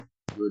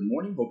Good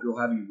morning. Hope you're all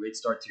having a great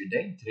start to your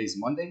day. Today's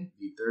Monday,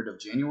 the 3rd of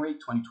January,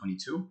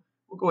 2022.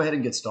 We'll go ahead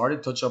and get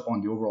started, touch up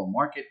on the overall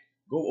market,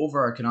 go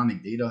over our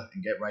economic data,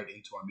 and get right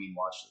into our main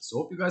watch list. So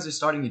hope you guys are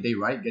starting your day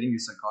right, getting your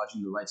psychology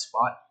in the right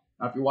spot.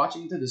 Now, if you're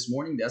watching into this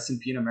morning, the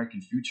S&P and American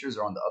futures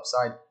are on the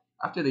upside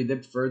after they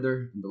dipped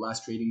further in the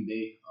last trading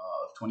day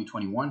of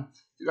 2021.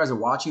 If you guys are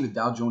watching, the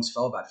Dow Jones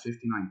fell about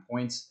 59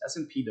 points,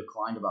 S&P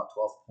declined about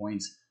 12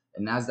 points,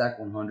 and NASDAQ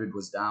 100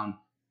 was down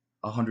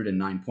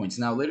 109 points.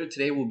 Now, later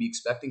today, we'll be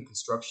expecting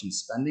construction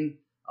spending.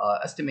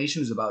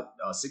 Estimation is about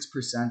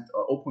 6%,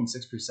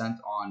 0.6%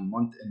 on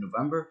month in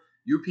November.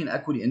 European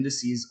equity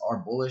indices are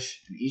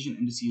bullish, and Asian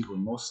indices were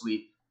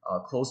mostly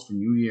closed for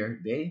New Year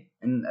Day.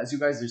 And as you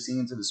guys are seeing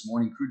into this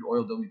morning, crude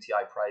oil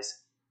WTI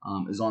price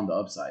is on the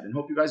upside. And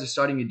hope you guys are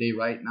starting your day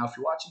right. Now, if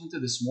you're watching into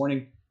this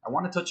morning, I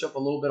want to touch up a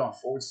little bit on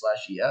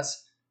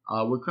forward/ES.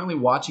 We're currently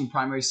watching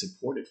primary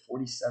support at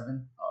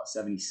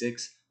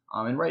 47.76.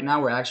 And right now,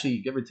 we're actually,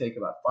 give or take,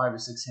 about 5 or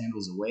 6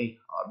 handles away,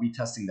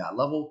 retesting that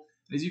level.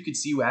 And as you can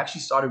see, we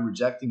actually started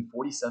rejecting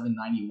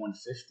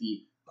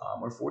 47.9150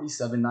 or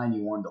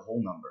 47.91, the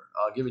whole number.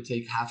 Give or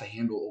take half a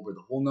handle over the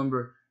whole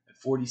number at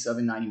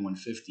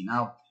 47.9150.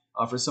 Now,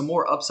 for some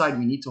more upside,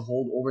 we need to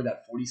hold over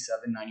that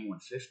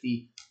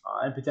 47.9150.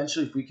 And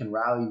potentially, if we can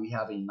rally, we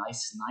have a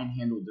nice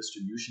 9-handle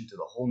distribution to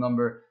the whole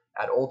number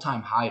at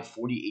all-time high at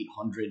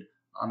 4,800.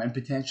 And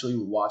potentially,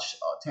 we'll watch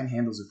 10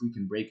 handles if we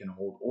can break and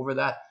hold over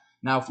that.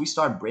 Now, if we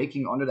start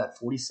breaking under that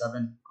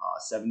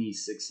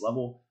 47.76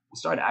 level, we'll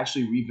start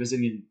actually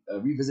revisiting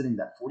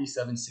that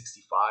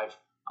 47.65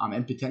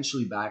 and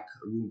potentially back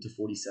room to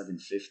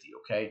 47.50.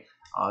 Okay,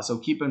 so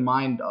keep in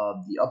mind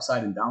the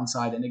upside and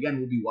downside, and again,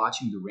 we'll be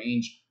watching the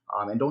range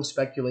and don't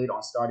speculate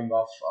on starting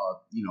off.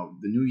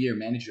 The new year.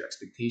 Manage your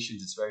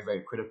expectations. It's very,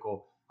 very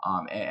critical.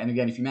 And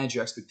again, if you manage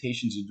your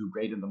expectations, you'll do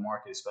great in the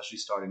market, especially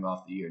starting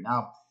off the year.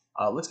 Now,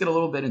 let's get a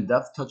little bit in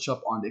depth, touch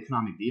up on the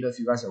economic data. If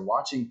you guys are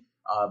watching.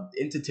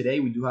 Into today,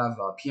 we do have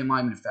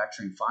PMI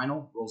manufacturing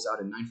final, rolls out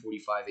at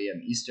 9:45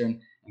 a.m. Eastern,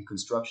 and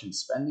construction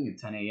spending at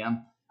 10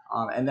 a.m.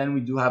 And then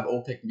we do have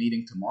OPEC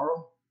meeting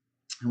tomorrow,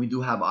 and we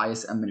do have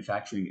ISM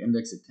manufacturing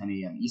index at 10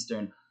 a.m.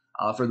 Eastern.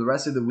 For the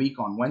rest of the week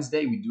on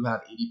Wednesday, we do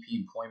have ADP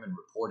employment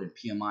report and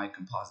PMI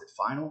composite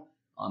final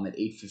at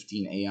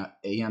 8:15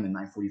 a.m. and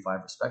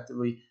 9:45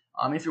 respectively.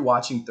 If you're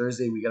watching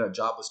Thursday, we got our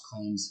jobless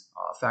claims,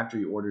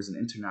 factory orders, and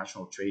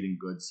international trading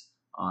goods.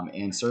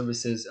 And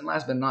services. And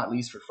last but not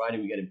least, for Friday,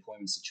 we get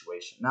employment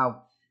situation.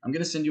 Now, I'm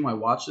going to send you my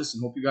watch list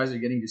and hope you guys are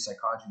getting your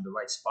psychology in the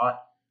right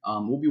spot.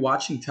 We'll be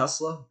watching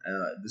Tesla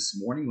this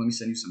morning. Let me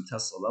send you some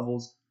Tesla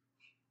levels.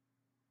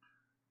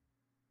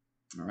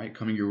 All right,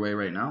 coming your way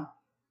right now.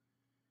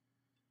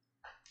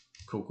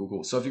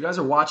 Cool. So if you guys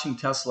are watching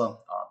Tesla,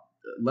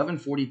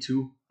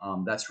 1142,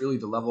 that's really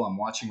the level I'm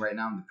watching right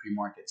now in the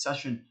pre-market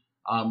session.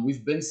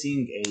 We've been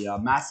seeing a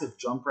massive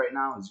jump right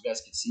now, as you guys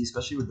can see,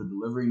 especially with the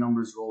delivery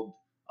numbers rolled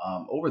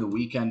over the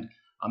weekend.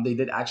 They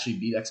did actually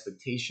beat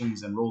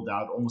expectations and rolled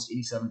out almost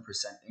 87%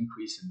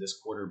 increase in this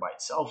quarter by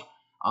itself.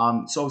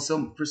 So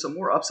for some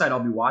more upside,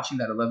 I'll be watching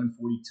that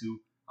 1142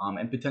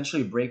 and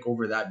potentially a break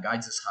over that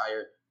guides us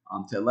higher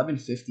to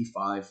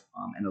 1155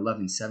 and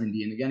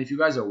 1170. And again, if you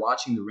guys are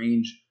watching the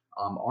range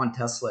on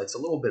Tesla, it's a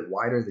little bit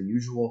wider than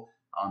usual.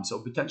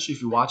 So potentially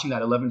if you're watching that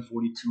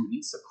 1142, it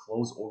needs to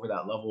close over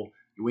that level.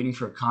 You're waiting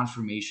for a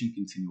confirmation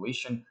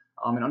continuation.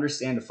 And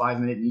understand the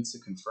 5-minute needs to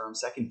confirm,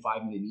 second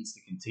 5-minute needs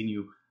to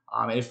continue.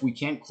 And if we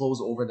can't close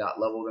over that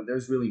level, then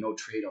there's really no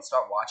trade. I'll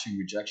start watching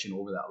rejection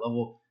over that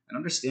level and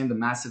understand the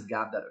massive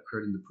gap that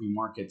occurred in the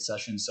pre-market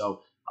session.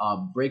 So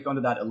break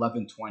under that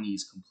 1120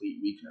 is complete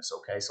weakness.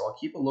 Okay, so I'll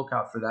keep a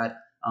lookout for that.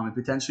 And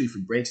potentially if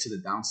it breaks to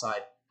the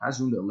downside, has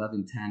room to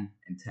 1110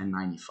 and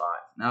 1095.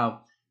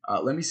 Now,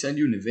 let me send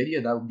you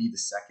NVIDIA. That would be the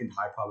second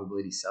high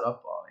probability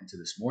setup into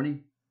this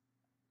morning.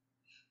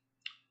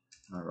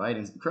 All right,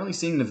 and currently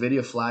seeing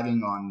NVIDIA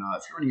flagging on,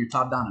 if you're running your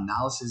top-down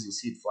analysis, you'll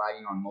see it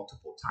flagging on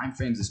multiple time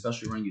frames,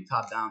 especially running your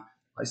top-down.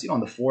 I see it on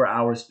the 4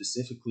 hours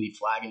specifically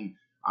flagging.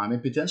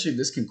 And potentially, if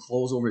this can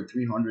close over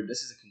 300,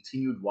 this is a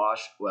continued watch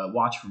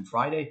from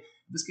Friday.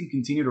 This can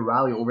continue to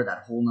rally over that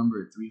whole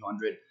number at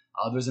 300.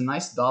 There's a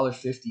nice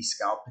 $1.50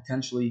 scalp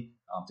potentially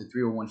to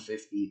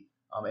 301.50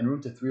 and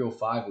room to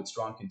 305 with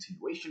strong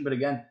continuation. But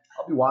again,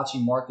 I'll be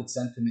watching market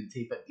sentiment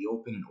tape at the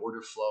open and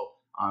order flow.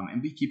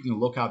 And be keeping a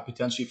lookout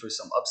potentially for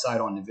some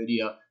upside on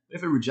NVIDIA. But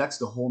if it rejects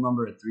the whole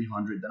number at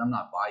 300, then I'm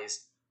not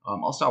biased.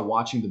 I'll start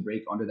watching the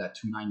break under that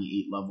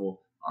 298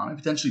 level and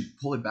potentially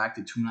pull it back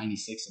to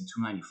 296 and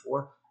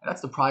 294. And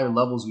that's the prior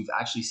levels we've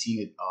actually seen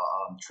it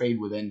trade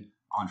within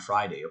on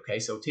Friday. Okay,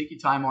 so take your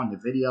time on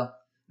NVIDIA.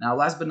 Now,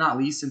 last but not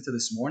least, into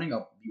this morning,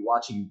 I'll be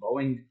watching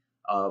Boeing.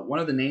 One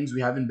of the names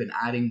we haven't been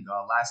adding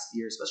last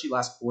year, especially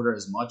last quarter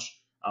as much,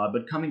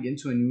 but coming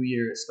into a new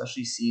year,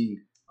 especially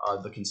seeing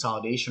the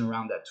consolidation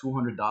around that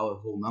 $200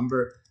 whole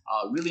number.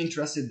 Really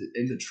interested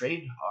in the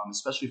trade,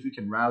 especially if we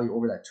can rally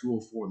over that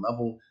 204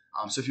 level.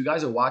 So if you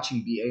guys are watching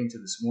BA into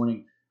this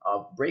morning,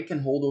 break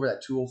and hold over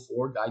that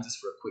 204 guides us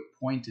for a quick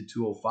point to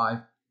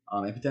 205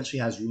 and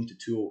potentially has room to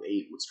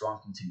 208 with strong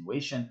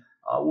continuation.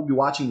 We'll be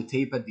watching the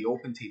tape at the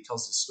open. Tape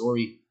tells the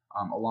story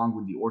along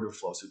with the order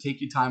flow. So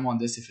take your time on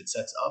this if it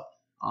sets up.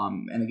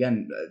 And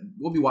again,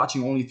 we'll be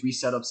watching only 3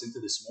 setups into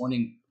this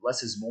morning.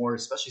 Less is more,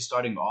 especially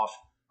starting off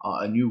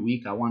a new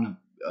week. I want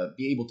to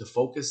be able to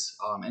focus.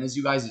 And as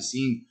you guys are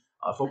seeing,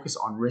 focus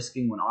on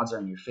risking when odds are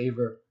in your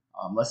favor.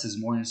 Less is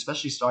more, and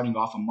especially starting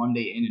off a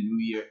Monday in a new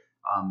year,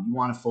 you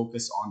want to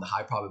focus on the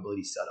high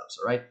probability setups.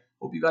 All right.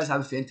 Hope you guys have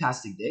a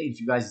fantastic day.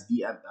 If you guys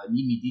need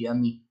me, DM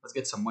me. Let's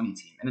get some money,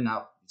 team. In and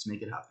out. Let's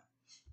make it happen.